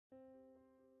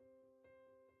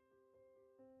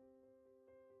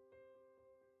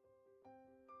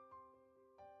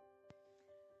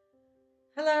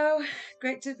Hello,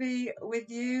 great to be with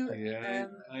you Yeah,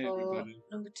 hi for everybody.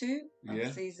 number 2 of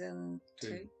Yeah, season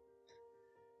two.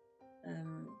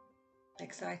 2.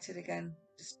 Excited again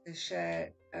just to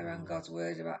share around God's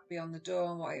word about beyond the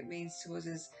door and what it means to us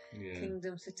as Yeah.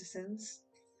 kingdom citizens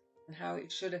and how it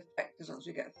should affect us once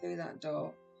we get through that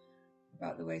door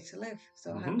about the way to live.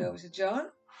 So I'll hand over to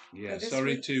John Yeah, for this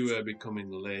sorry week's to be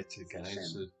coming later, guys.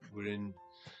 session. We're in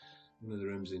one of the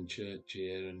rooms in church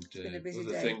here, and It's been a busy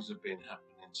other day. things have been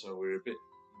happening, so we're a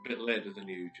bit later than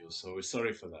usual. So we're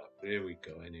sorry for that. But here we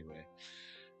go anyway.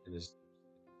 And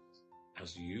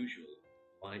as usual,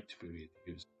 like to be with you.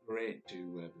 It was great to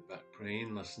be back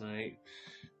praying last night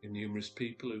with numerous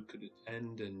people who could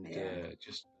attend, and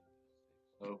just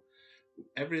so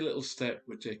every little step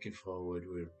we're taking forward,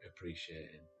 we're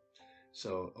appreciating.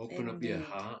 So open up your Indeed.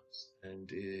 hearts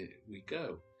and we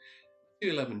go.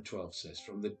 Matthew 11:12 says,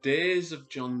 "From the days of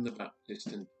John the Baptist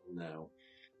until now,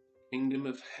 the kingdom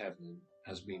of heaven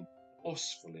has been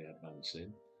forcefully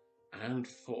advancing, and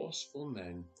forceful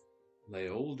men lay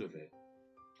hold of it."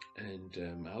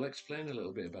 And I'll explain a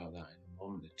little bit about that in a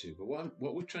moment or two. But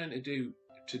what we're trying to do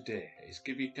today is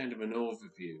give you kind of an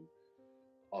overview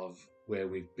of where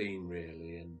we've been,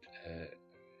 really, and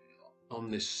on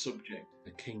this subject,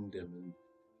 the kingdom, and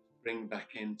bring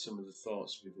back in some of the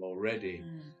thoughts we've already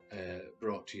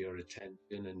brought to your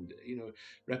attention. And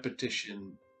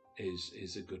repetition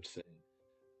is a good thing,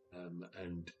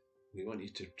 and we want you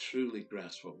to truly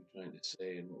grasp what we're trying to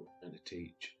say and what we're trying to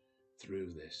teach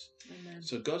through this. Amen.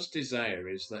 So God's desire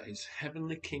is that His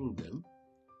heavenly kingdom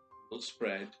will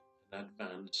spread and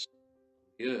advance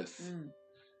the earth.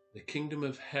 The kingdom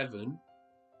of heaven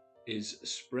is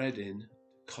spreading to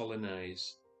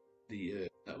colonize the earth.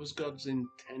 That was God's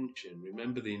intention.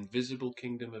 Remember, the invisible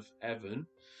kingdom of heaven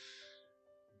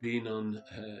being on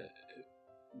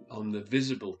the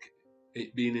visible,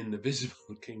 it being in the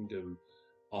visible kingdom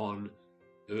on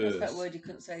That's that earth. word you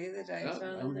couldn't say the other day as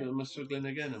well. Am I struggling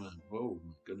again? Am I? Whoa,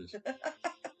 my goodness.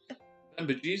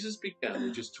 Remember, Jesus began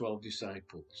with just 12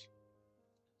 disciples.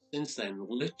 Since then,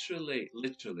 literally,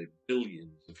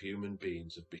 billions of human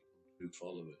beings have become true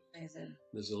followers. Amazing.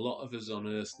 There's a lot of us on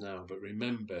earth now, but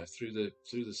remember, through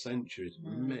the centuries,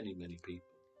 many people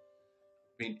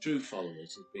have been true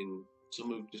followers. There's been some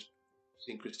who've just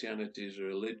seen Christianity as a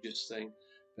religious thing,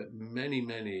 but many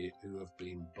who have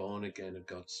been born again of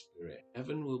God's Spirit.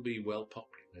 Heaven will be well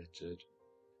populated,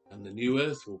 and the new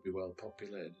earth will be well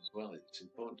populated as well. It's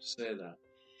important to say that.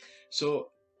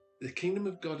 So the kingdom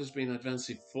of God has been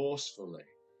advancing forcefully,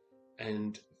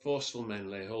 and forceful men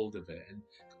lay hold of it. And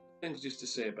things just to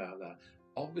say about that.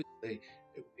 Obviously,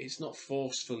 it's not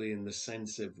forcefully in the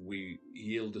sense of we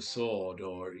yield a sword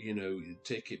or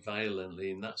take it violently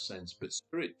in that sense, but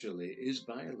spiritually it is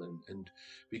violent, and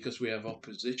because we have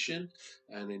opposition,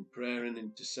 and in prayer and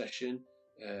intercession,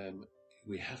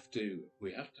 we have to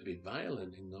be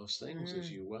violent in those things,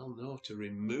 as you well know, to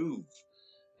remove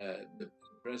the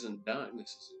present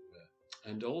darkness, as it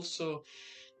were. And also,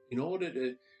 in order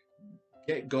to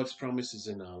get God's promises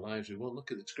in our lives, we won't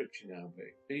look at the scripture now, but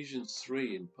Ephesians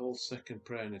 3, in Paul's second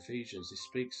prayer in Ephesians, he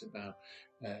speaks about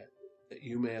that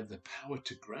you may have the power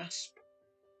to grasp,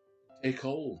 take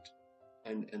hold,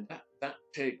 and that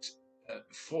takes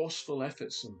forceful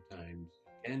effort sometimes,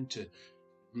 again, to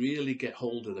really get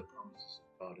hold of the promises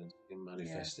of God and see them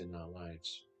manifest in our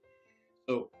lives.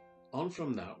 So on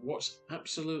from that, what's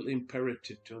absolutely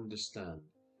imperative to understand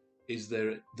is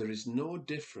there is no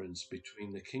difference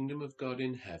between the kingdom of God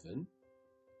in heaven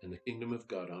and the kingdom of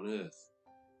God on earth.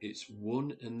 It's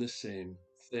one and the same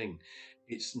thing.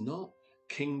 It's not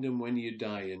kingdom when you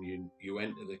die and you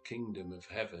enter the kingdom of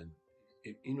heaven.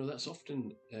 That's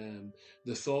often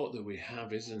the thought that we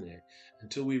have, isn't it?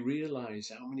 Until we realize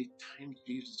how many times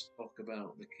Jesus spoke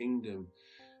about the kingdom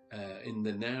in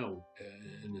the now.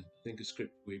 And I think a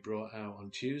script we brought out on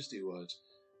Tuesday was,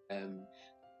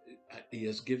 He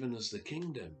has given us the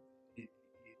kingdom. He's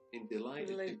been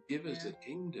delighted to give us the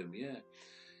kingdom, yeah.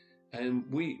 And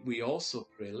we also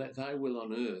pray, let thy will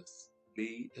on earth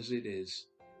be as it is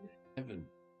in heaven.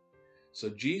 So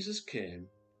Jesus came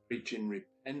preaching,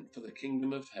 repent, for the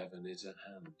kingdom of heaven is at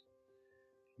hand.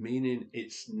 Meaning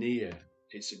it's near,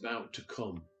 it's about to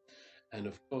come. And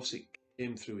of course it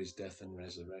came through his death and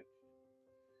resurrection.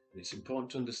 And it's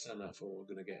important to understand that for what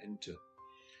we're going to get into.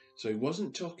 So he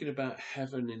wasn't talking about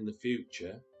heaven in the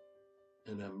future,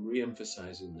 and I'm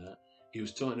re-emphasizing that. He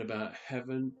was talking about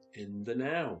heaven in the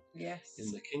now,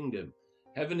 in the kingdom.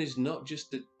 Heaven is not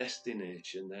just a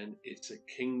destination, then it's a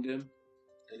kingdom,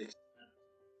 and it's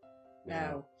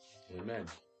now. Amen.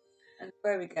 And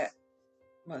where we get,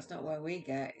 well, it's not where we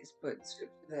get, it's but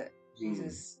scripture that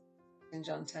Jesus in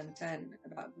John 10:10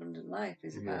 about abundant life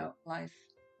is Yeah. about life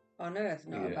on earth,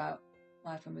 not Yeah. about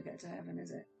life when we get to heaven,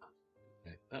 is it?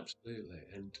 Absolutely.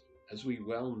 And as we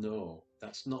well know,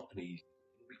 that's not an easy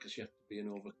thing, because you have to be an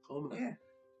overcomer Yeah,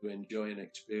 to enjoy and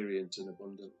experience an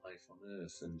abundant life on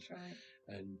earth. And that's right.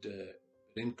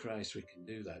 but in Christ we can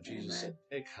do that. Jesus said, Amen.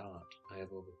 "Take heart, I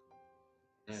have overcome."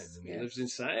 And He Yes. lives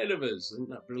inside of us. Isn't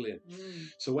that brilliant?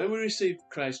 Mm. So when we receive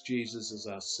Christ Jesus as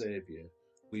our Saviour,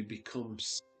 we become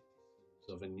citizens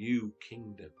of a new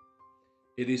kingdom.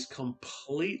 It is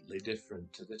completely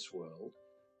different to this world,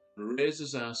 and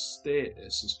raises our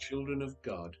status as children of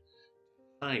God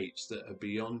to heights that are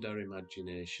beyond our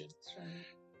imagination. That's right.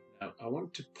 Now, I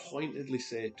want to pointedly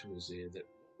say to us here that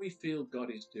what we feel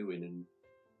God is doing and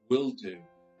will do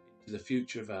into the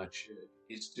future of our church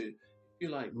is to, if you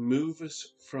like, move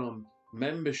us from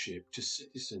membership to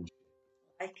citizenship.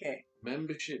 Like it.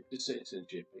 Membership to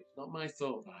citizenship. It's not my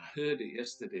thought. I heard it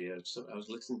yesterday. I was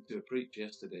listening to a preach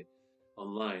yesterday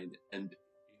online, and he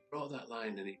brought that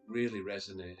line, and it really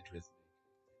resonated with me.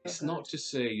 It's not to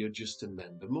say you're just a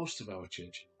member. Most of our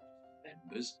church are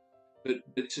members, but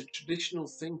it's a traditional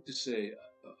thing to say,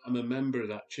 I'm a member of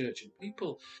that church. And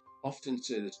people often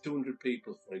say there's 200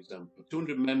 people, for example,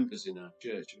 200 members in our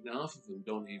church, and half of them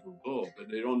don't even go,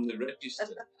 but they're on the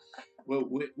register. Well,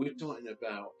 we're talking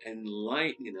about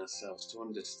enlightening ourselves to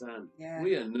understand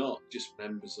we are not just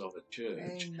members of a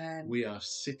church. Amen. We are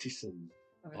citizens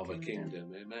of a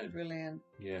kingdom. Amen. Brilliant.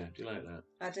 Yeah, do you like that?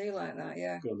 I do like that,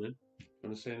 yeah. Go on then.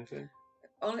 Want to say anything?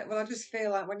 Well, I just feel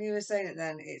like when you were saying it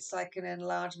then, it's like an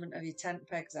enlargement of your tent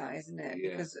pegs, that, isn't it?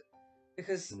 Yeah.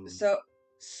 Because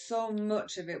so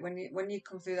much of it, when you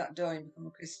come through that door and you become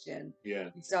a Christian, Yeah.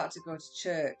 you start to go to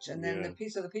church, and then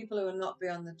the people who are not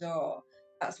beyond the door,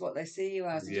 that's what they see you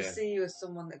as. They just see you as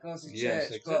someone that goes to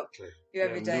church, exactly. but your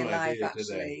everyday life idea,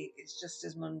 actually it's just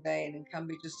as mundane and can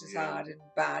be just as Yeah. hard and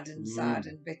bad and sad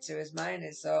and bitter as mine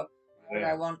is. So why would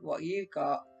I want what you've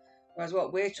got? Whereas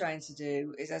what we're trying to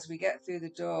do is, as we get through the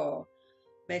door,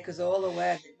 make us all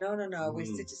aware that no, we're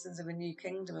citizens of a new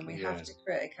kingdom, and we have to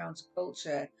create a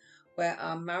counterculture where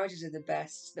our marriages are the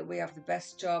best, that we have the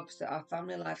best jobs, that our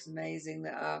family life's amazing,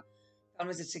 that our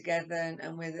families are together,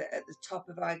 and we're at the top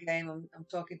of our game. I'm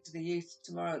talking to the youth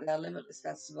tomorrow at their Limitless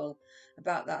Festival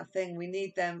about that thing. We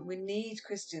need them. We need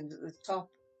Christians at the top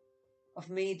of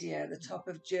media, the top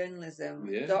of journalism,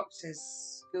 doctors,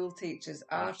 school teachers,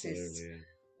 artists,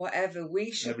 whatever.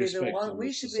 We should be the one.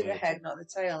 We should be the head, not the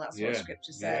tail. That's what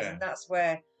Scripture says, and that's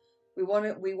where we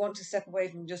want to step away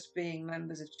from just being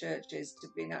members of churches to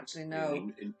being actually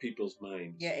in people's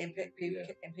minds. Yeah,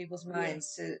 in people's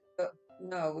minds. But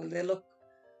no, they look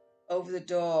over the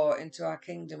door into our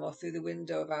kingdom or through the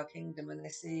window of our kingdom, and they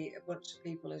see a bunch of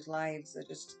people whose lives are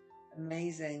just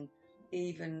amazing.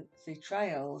 Even through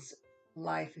trials,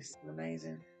 life is still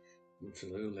amazing.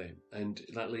 Absolutely. And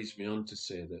that leads me on to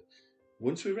say that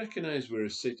once we recognise we're a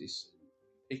citizen,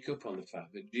 pick up on the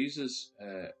fact that Jesus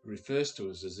refers to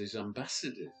us as his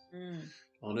ambassadors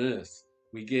on earth.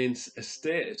 We gain a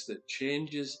status that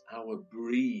changes our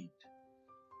breed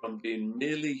from being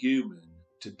merely human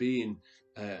to being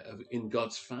in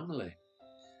God's family.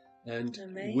 And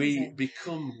we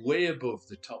become way above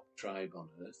the top tribe on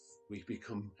earth. We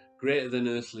become greater than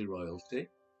earthly royalty.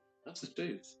 That's the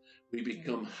truth. We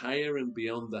become higher and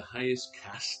beyond the highest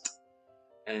caste,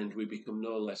 and we become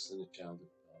no less than a child of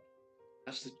God.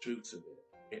 That's the truth of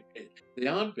it. The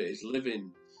hard bit is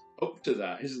living up to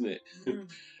that, isn't it?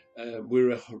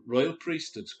 We're a royal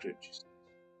priesthood, Scripture says,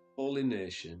 holy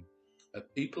nation, a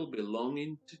people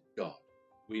belonging to God.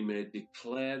 We may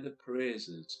declare the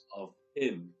praises of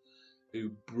him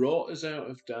who brought us out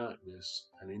of darkness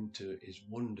and into his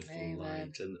wonderful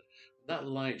light. And that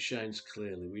light shines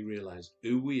clearly. We realise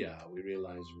who we are, we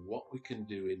realise what we can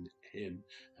do in him,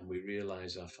 and we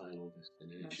realise our final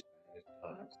destination.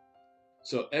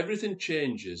 So everything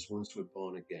changes once we're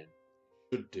born again.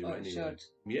 Should do anyway. It should.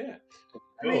 Yeah.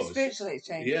 I mean, spiritually it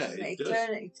changes, doesn't it?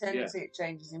 Eternity it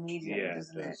changes immediately,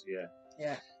 doesn't it?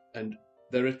 Yeah. And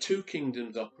there are two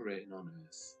kingdoms operating on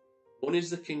earth. One is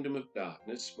the kingdom of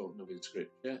darkness, spoken of in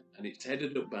Scripture, and it's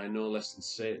headed up by no less than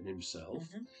Satan himself.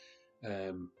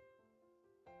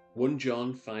 1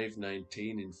 John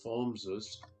 5:19 informs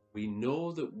us, we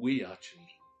know that we are children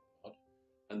of God,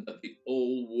 and that the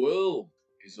whole world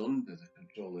is under the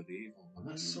control of the evil one.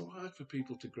 That's so hard for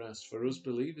people to grasp, for us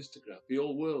believers to grasp. The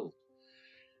whole world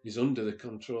is under the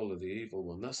control of the evil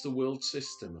one. That's the world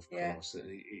system, of course.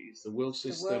 It's the world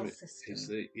system.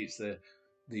 It's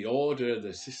the order,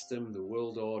 the system, the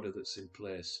world order that's in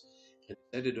place. It's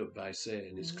headed up by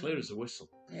Satan. It's clear as a whistle.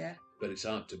 Yeah. But it's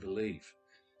hard to believe.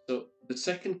 So the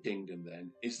second kingdom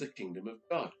then is the kingdom of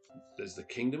God. There's the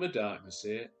kingdom of darkness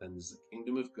here, and there's the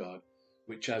kingdom of God,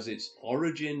 which has its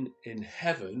origin in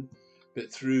heaven,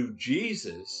 but through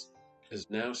Jesus has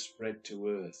now spread to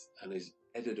earth and is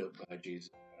headed up by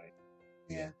Jesus Christ.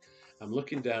 Yeah. I'm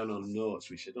looking down on notes,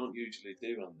 which I don't usually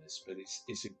do on this, but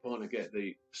it's important to get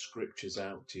the scriptures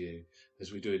out to you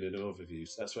as we're doing an overview.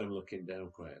 So that's why I'm looking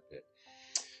down quite a bit.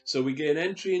 So we gain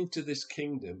entry into this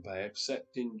kingdom by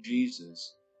accepting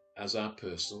Jesus as our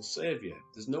personal saviour.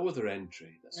 There's no other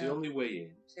entry. That's the only way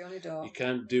in. It's the only door. You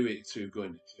can't do it through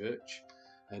going to church.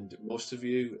 And most of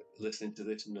you listening to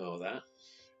this know that.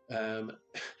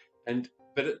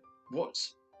 But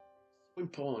what's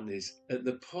important is at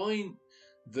the point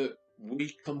that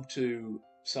we come to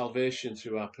salvation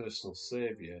through our personal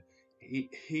saviour,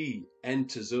 he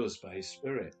enters us by his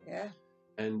Spirit. Yeah.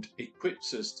 And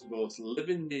equips us to both live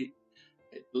in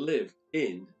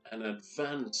and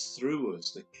advance through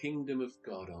us the kingdom of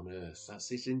God on earth. That's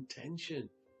his intention.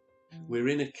 We're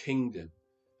in a kingdom,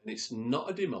 and it's not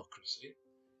a democracy.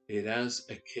 It has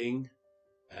a king,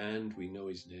 and we know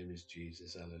his name is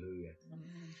Jesus. Hallelujah.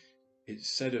 It's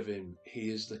said of him, he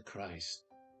is the Christ,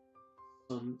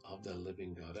 Son of the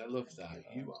living God. I love that.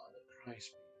 You are the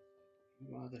Christ.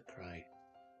 You are the Christ,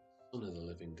 Son of the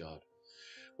living God.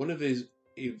 One of his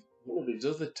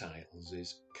other titles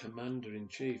is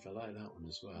Commander-in-Chief. I like that one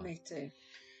as well. Me too.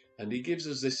 And he gives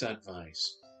us this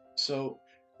advice. So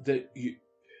that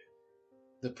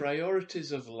the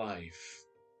priorities of life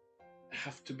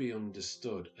have to be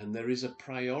understood. And there is a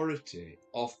priority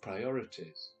of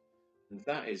priorities. And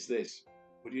that is this.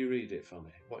 Would you read it for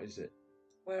me? What is it?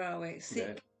 Where are we?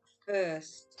 Seek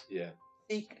first. Yeah.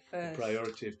 Seek first. The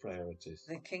priority of priorities.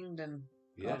 The kingdom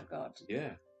of God.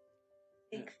 Yeah.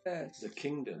 Seek first. The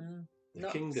kingdom. The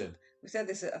kingdom. We said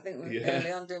this, I think,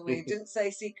 early on, didn't we? It didn't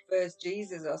say seek first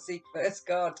Jesus or seek first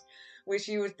God, which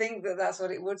you would think that that's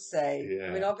what it would say. Yeah. I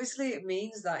mean, obviously it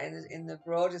means that in the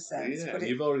broader sense. Yeah, but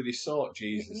you've already sought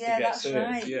Jesus to yeah, get that's saved.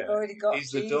 right. Yeah. You've already got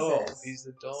He's the Jesus. door. He's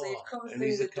the door. So you've come and through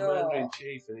he's the the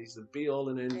commander-in-chief, and he's the be-all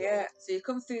and end-all. Yeah, so you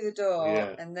come through the door,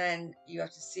 Yeah. and then you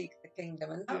have to seek the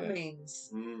kingdom. And that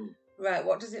means, Mm. right,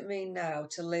 what does it mean now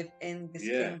to live in this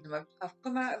kingdom? I've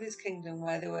come out of this kingdom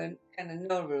where there were kind of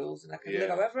no rules, and I could live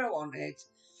however I wanted.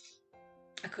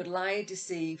 I could lie,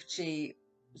 deceive, cheat,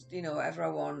 whatever I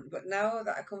want. But now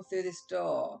that I come through this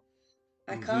door,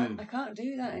 I can't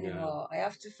do that anymore. I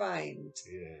have to find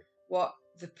what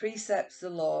the precepts, the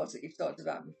laws that you've talked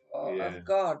about before of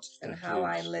God, and how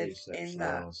I live in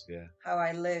that, how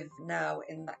I live now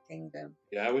in that kingdom.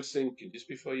 Yeah, I was thinking, just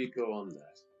before you go on there,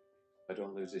 I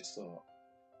don't lose this thought.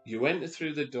 You enter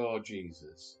through the door,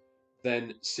 Jesus,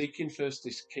 then seeking first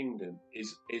this kingdom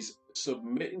is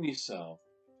submitting yourself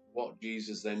to what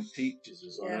Jesus then teaches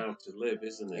us on how to live,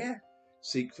 isn't it? Yeah.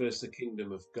 Seek first the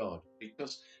kingdom of God,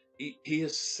 because he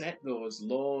has set those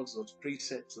laws, those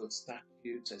precepts, those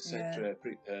statutes, etc.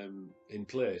 In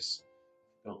place.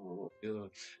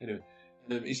 Anyway,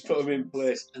 he's put them in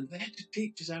place, and they're to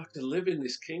teach us how to live in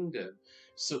this kingdom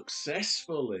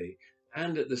successfully,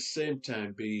 and at the same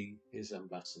time be his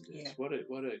ambassadors. Yeah. What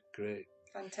a great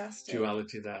fantastic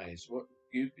duality that is. What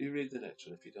you read the next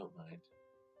one if you don't mind.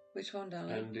 Which one,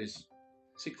 darling? And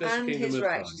seek first the kingdom his of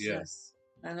righteousness,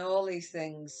 and all these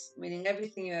things, meaning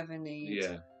everything you ever need,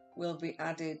 will be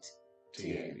added to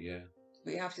you. Yeah.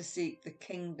 But you have to seek the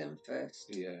kingdom first.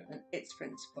 Yeah. And its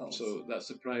principles. So that's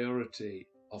a priority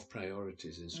of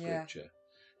priorities in Scripture.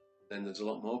 Then there's a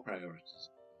lot more priorities.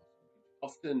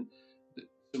 Often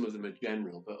some of them are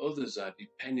general, but others are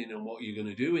depending on what you're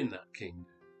going to do in that kingdom.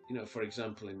 For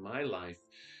example, in my life,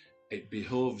 it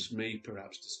behoves me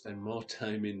perhaps to spend more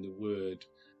time in the Word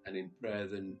and in prayer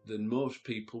than most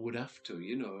people would have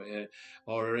to,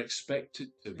 or are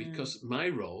expected to, because my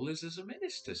role is as a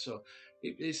minister. So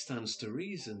it stands to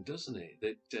reason, doesn't it,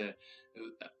 that,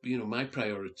 my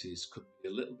priorities could be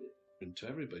a little bit different to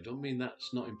everybody. Don't mean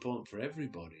that's not important for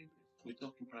everybody. We're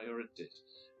talking priorities.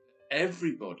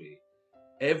 Everybody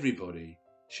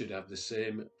should have the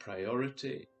same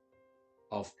priority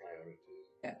of priorities.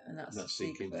 Yeah, and that's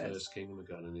seeking first kingdom of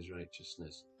God and his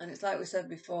righteousness. And it's like we said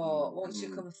before, once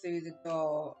you come through the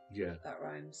door, that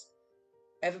rhymes,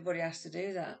 everybody has to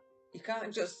do that. You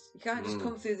can't just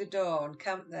come through the door and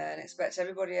camp there and expect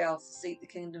everybody else to seek the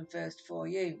kingdom first for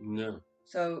you. No.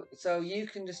 So you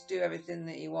can just do everything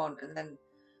that you want, and then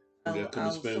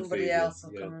somebody else else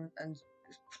will come and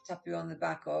tap you on the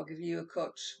back or give you a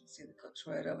cutch. See the cutch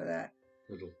word over there.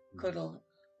 Cuddle.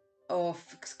 Or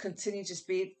continue to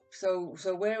speed. So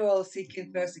we're all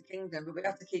seeking first the kingdom, but we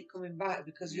have to keep coming back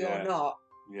because you're not.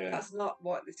 Yeah. That's not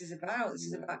what this is about. This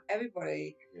is about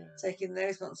everybody taking their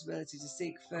responsibility to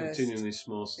seek first. Continually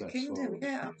small steps the kingdom, forward.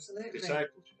 yeah, absolutely.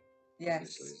 Discipleship.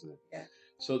 Yes. Isn't it? Yeah.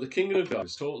 So the kingdom of God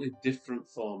is a totally different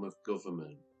form of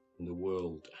government in the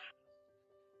world.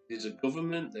 It is a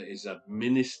government that is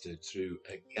administered through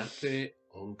agape,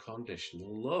 unconditional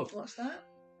love. What's that?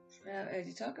 I haven't heard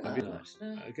you talk about it much.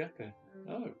 No. Agape.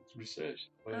 Oh, it's research.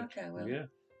 Okay, well. Yeah,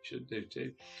 should do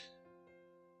too.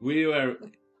 We who are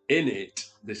in it,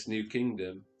 this new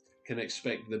kingdom, can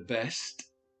expect the best,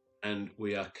 and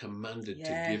we are commanded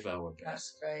to give our best.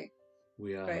 That's great.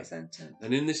 We are. Great sentence.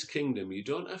 And in this kingdom, you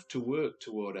don't have to work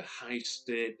toward a high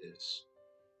status.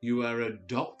 You are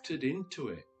adopted into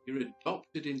it. You're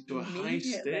adopted into a high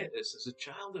status as a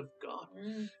child of God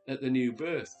at the new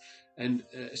birth. And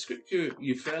a scripture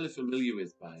you're fairly familiar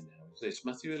with by now is this.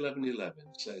 Matthew 11:11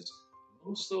 says,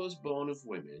 amongst those born of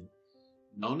women,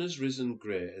 none has risen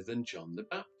greater than John the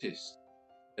Baptist.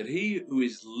 But he who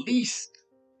is least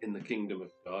in the kingdom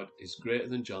of God is greater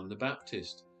than John the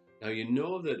Baptist. Now, you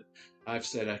know that I've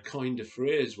said I coined a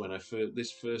phrase when I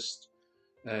first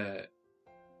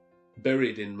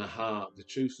buried in my heart the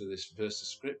truth of this verse of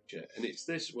scripture. And it's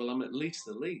this, well, I'm at least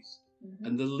the least.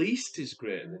 And the least is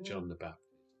greater than John the Baptist.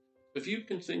 If you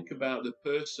can think about the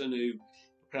person who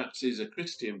perhaps is a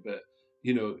Christian, but,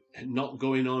 not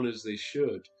going on as they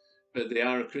should, but they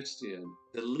are a Christian,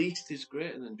 the least is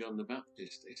greater than John the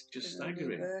Baptist. It's just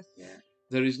staggering.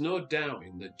 There is no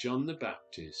doubting that John the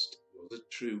Baptist was a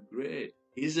true great,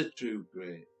 is a true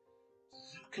great.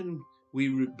 How can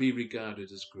we be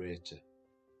regarded as greater?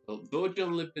 Well, though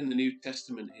John lived in the New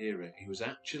Testament era, he was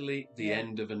actually the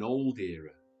end of an old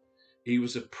era. He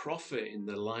was a prophet in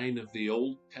the line of the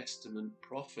Old Testament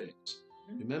prophets.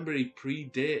 Remember, he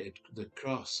predated the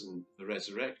cross and the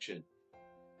resurrection.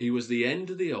 He was the end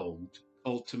of the old,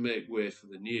 called to make way for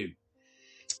the new.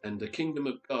 And the kingdom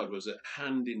of God was at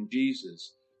hand in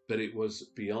Jesus, but it was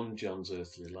beyond John's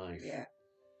earthly life. Yeah.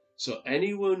 So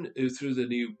anyone who through the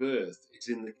new birth is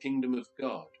in the kingdom of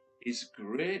God is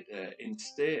greater in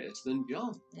status than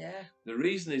John. Yeah. The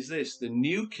reason is this: the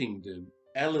new kingdom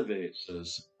elevates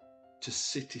us to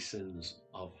citizens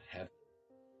of heaven.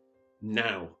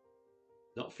 Now,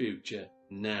 not future,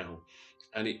 now.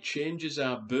 And it changes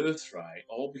our birthright,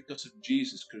 all because of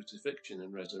Jesus' crucifixion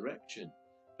and resurrection.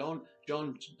 John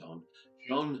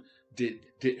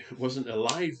wasn't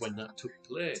alive when that took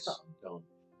place. John.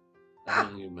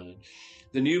 Man.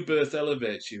 The new birth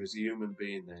elevates you as a human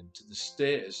being then to the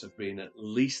status of being at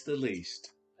least the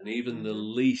least, and even the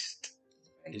least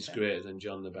is greater than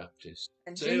John the Baptist.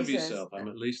 And say of yourself, I'm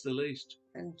at least the least.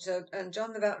 And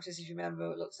John the Baptist, if you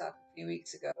remember, looked up a few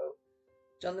weeks ago.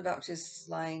 John the Baptist's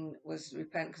line was,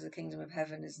 repent because the kingdom of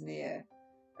heaven is near.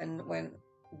 And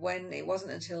when it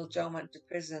wasn't until John went to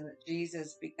prison that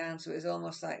Jesus began, so it was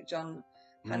almost like John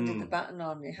handed the baton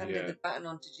on. He handed the baton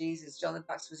on to Jesus. John the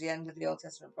Baptist was the end of the Old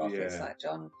Testament prophets, like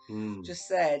John just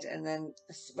said. And then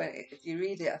if you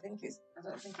read it, I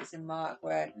don't think it's in Mark,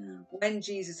 where when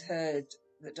Jesus heard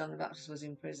that John the Baptist was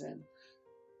in prison,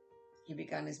 he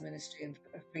began his ministry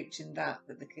of preaching that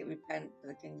repent, for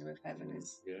the kingdom of heaven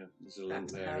is. Yeah, there's a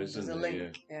link there, isn't there? There's a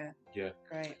link. Yeah.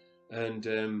 Great.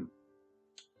 And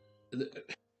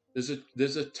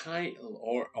there's a title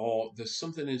or there's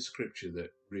something in Scripture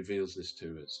that reveals this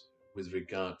to us with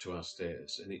regard to our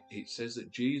status, and it says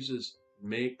that Jesus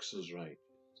makes us righteous.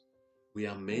 We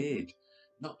are made.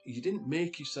 You didn't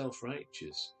make yourself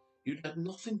righteous. You had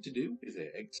nothing to do with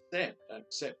it except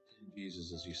accepting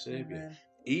Jesus as your Saviour.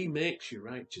 He makes you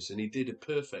righteous, and he did a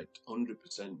perfect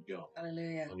 100% job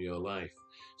on your life.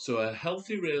 So a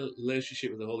healthy relationship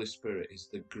with the Holy Spirit is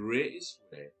the greatest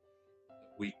way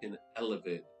that we can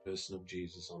elevate the person of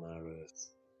Jesus on our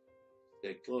earth.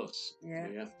 Stay close. Yeah,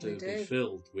 we have to be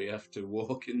filled. We have to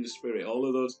walk in the Spirit. All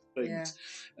of those things.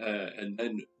 Yeah. And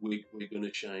then we're going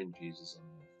to shine Jesus on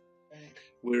earth. Right.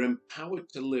 We're empowered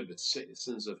to live as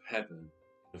citizens of heaven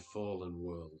in a fallen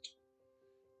world.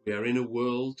 We are in the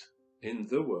world,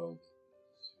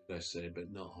 should I say,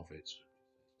 but not of it,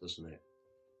 doesn't it?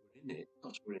 We're in it. Of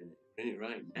course we're in it. We're in it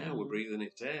right now. We're breathing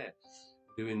its air.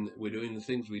 We're doing the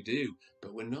things we do,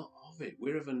 but we're not of it.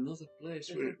 We're of another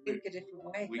place. We can think a different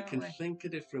way. We can think a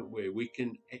different way. We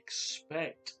can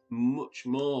expect much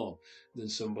more than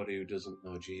somebody who doesn't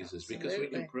know Jesus. Absolutely. Because we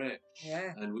can pray,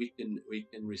 and we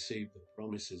can receive the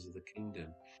promises of the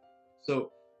kingdom.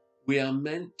 So we are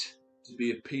meant to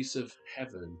be a piece of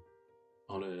heaven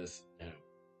on earth now.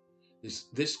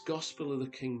 This gospel of the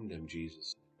kingdom,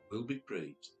 Jesus, will be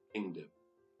preached, kingdom,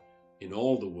 in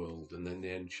all the world, and then the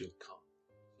end shall come.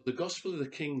 The gospel of the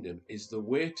kingdom is the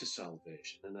way to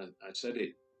salvation, and I said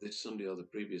it this Sunday or the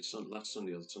previous last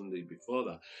Sunday or the Sunday before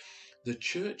that. The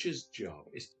church's job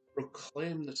is to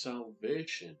proclaim the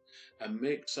salvation and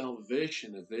make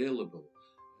salvation available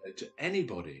to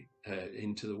anybody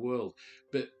into the world.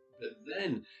 But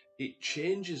then it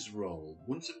changes role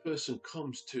once a person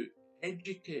comes to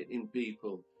educating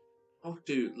people how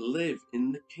to live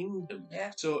in the kingdom.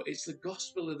 Yeah. So it's the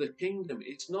gospel of the kingdom.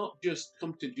 It's not just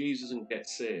come to Jesus and get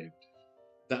saved.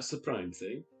 That's the prime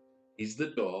thing. He's the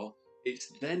door.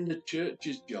 It's then the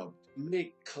church's job to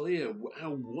make clear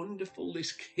how wonderful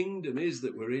this kingdom is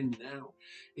that we're in now.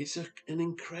 It's an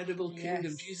incredible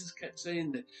kingdom. Yes. Jesus kept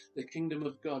saying that the kingdom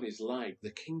of God is like, the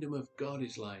kingdom of God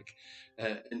is like,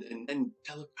 and then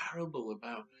tell a parable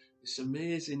about this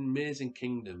amazing, amazing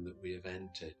kingdom that we have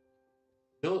entered.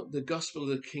 No, the gospel of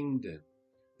the kingdom,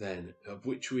 then, of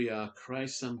which we are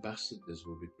Christ's ambassadors,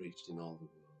 will be preached in all the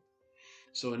world.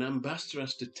 So an ambassador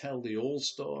has to tell the whole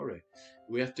story.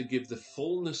 We have to give the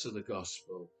fullness of the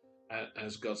gospel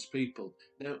as God's people.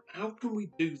 Now, how can we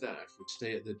do that if we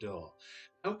stay at the door?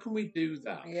 How can we do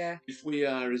that if we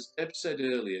are, as Deb said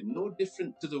earlier, no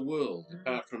different to the world,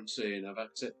 apart from saying, I've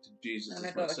accepted Jesus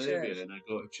as my Saviour and I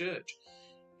go to church?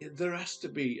 There has to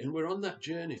be, and we're on that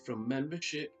journey from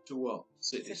membership to what?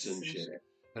 Citizenship.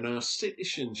 And our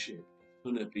citizenship is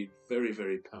going to be very,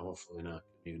 very powerful in our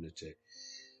community.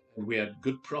 And we had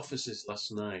good prophecies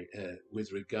last night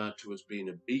with regard to us being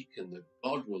a beacon that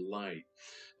God will light.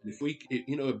 And if we,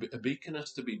 a beacon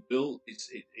has to be built.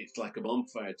 It's like a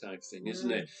bonfire type thing,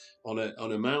 isn't it? On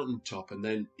a mountaintop, and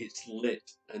then it's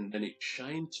lit, and then it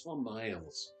shines for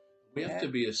miles. We have to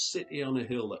be a city on a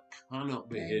hill that cannot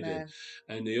be hidden.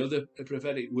 And the other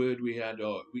prophetic word we had,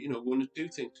 one or two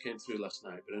things came through last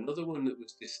night, but another one that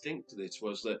was distinct to this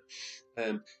was that,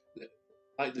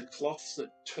 like the cloths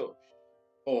that touch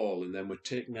all and then were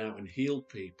taken out and healed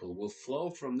people will flow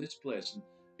from this place, and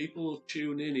people will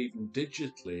tune in even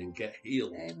digitally and get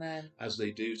healed as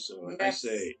they do so. And I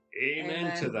say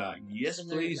amen to that. Yes,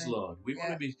 absolutely. Please, Lord. We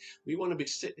want to be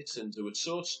citizens who are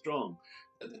so strong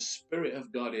that the Spirit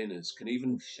of God in us can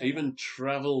even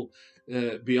travel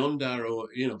beyond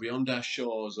our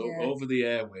shores, over the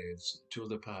airwaves to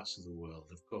other parts of the world.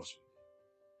 Of course.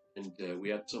 And we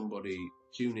had somebody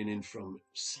tuning in from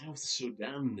South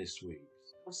Sudan this week.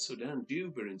 South Sudan,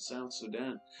 Juba in South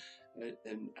Sudan,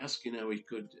 and asking how he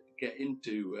could get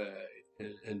into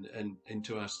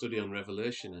into our study on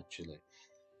Revelation, actually.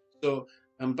 So,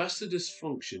 ambassadors'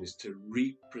 function is to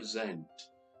represent,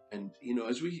 and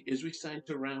as we start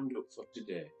to round up for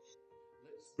today,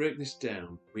 let's break this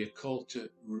down. We are called to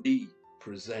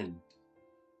represent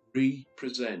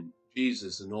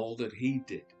Jesus and all that he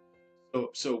did.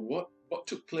 So what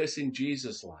took place in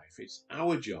Jesus' life? It's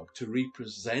our job to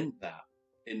represent that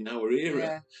in our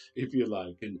era, if you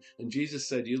like. And Jesus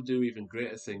said, you'll do even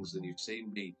greater things than you've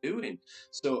seen me doing.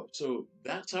 So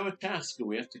that's our task, and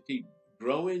we have to keep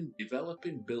growing,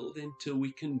 developing, building till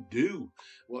we can do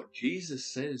what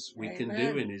Jesus says we can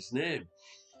do in his name.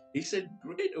 He said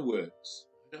greater works.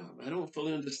 I don't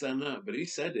fully understand that, but he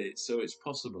said it, so it's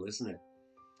possible, isn't it?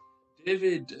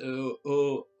 David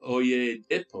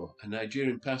Oyedepo, a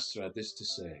Nigerian pastor, had this to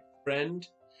say: friend,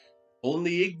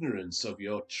 only ignorance of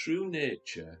your true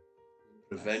nature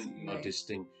will prevent your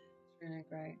distinction. Really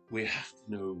great. We have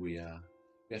to know who we are.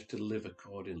 We have to live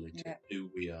accordingly to who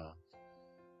we are.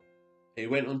 He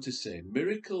went on to say,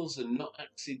 miracles are not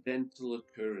accidental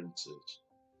occurrences.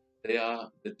 They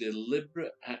are the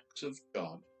deliberate acts of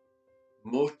God,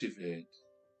 motivated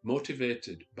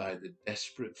by the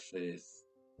desperate faith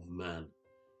of man.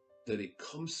 That it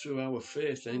comes through our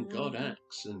faith, then God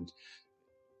acts. And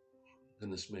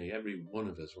goodness me, every one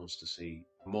of us wants to see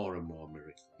more and more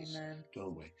miracles,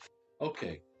 don't we?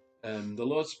 Okay, the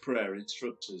Lord's Prayer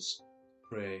instructs us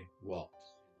pray what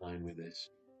in line with this?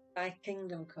 Thy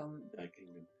kingdom come, thy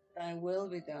kingdom, thy will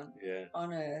be done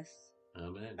on earth,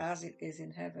 amen, as it is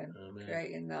in heaven. Amen.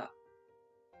 Creating that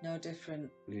no different,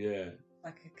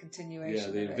 like a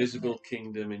continuation. The invisible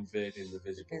kingdom invading the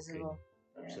visible kingdom.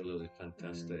 Absolutely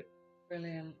fantastic.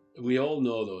 Brilliant. We all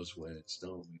know those words,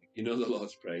 don't we? You know the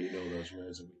Lord's Prayer, you know those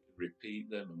words, and we can repeat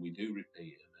them, and we do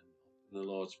repeat them. And the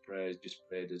Lord's Prayer is just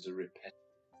prayed as a repetitive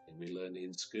thing. We learn it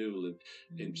in school,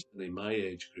 and in my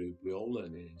age group, we all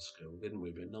learned it in school, didn't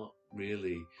we? But not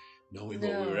really knowing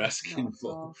what we were asking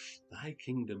for. Thy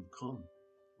kingdom come.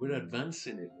 We're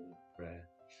advancing it in prayer.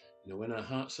 When our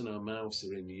hearts and our mouths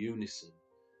are in unison,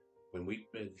 when we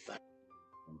pray,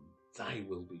 thy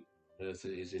will be earth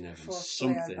it is in heaven.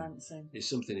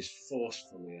 Something is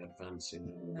forcefully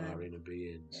advancing in our inner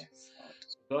beings. Yes.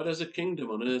 God has a kingdom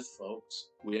on earth, folks.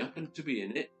 We happen to be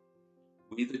in it.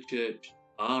 We, the church,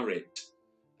 are it.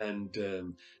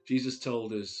 And Jesus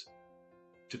told us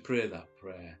to pray that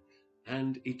prayer.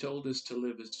 And he told us to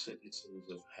live as citizens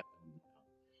of heaven.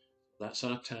 That's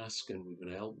our task, and we're going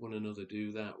to help one another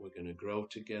do that. We're going to grow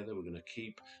together. We're going to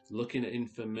keep looking at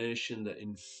information that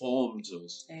informs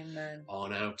us Amen.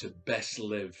 on how to best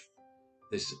live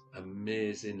this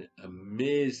amazing,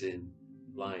 amazing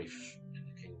life in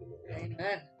the kingdom of God.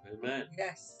 Amen. Amen.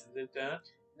 Yes. Is it, Dad?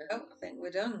 No, I think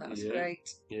we're done. That's Yeah, great.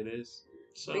 It is.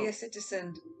 So, Be a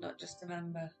citizen, not just a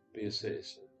member. be a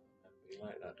citizen. You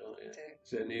like that, don't you? I do.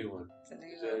 Is it a new one? It's a new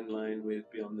Is it in line with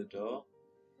Beyond the Door?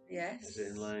 Yes. Is it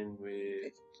in line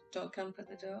with Don't camp at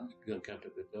the door? Don't Camp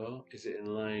at the Door? Is it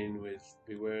in line with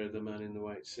Beware of the Man in the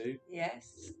White Suit?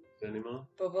 Yes. Is there any more?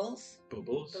 Bubbles.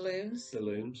 Bubbles? Balloons.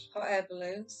 Balloons? Hot air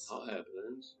balloons. Hot air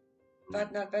balloons?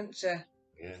 Bad Adventure.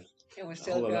 Yeah. And we're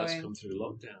still All of going. that's come through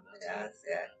lockdown. Yes,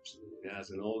 yeah. Absolutely. It has,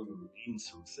 and all of them mean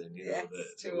something, Yes,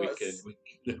 that to we us.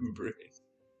 can embrace.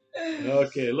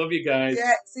 Okay, love you guys.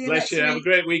 Yeah, see you Bless next you. Have a week.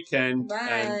 great weekend. Bye.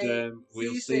 And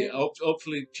we'll see.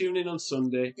 Hopefully, tune in on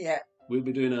Sunday. Yeah. We'll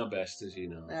be doing our best, as you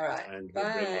know. All right. And we'll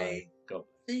bring life. Bye. God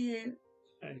See you.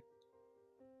 bless. Bye.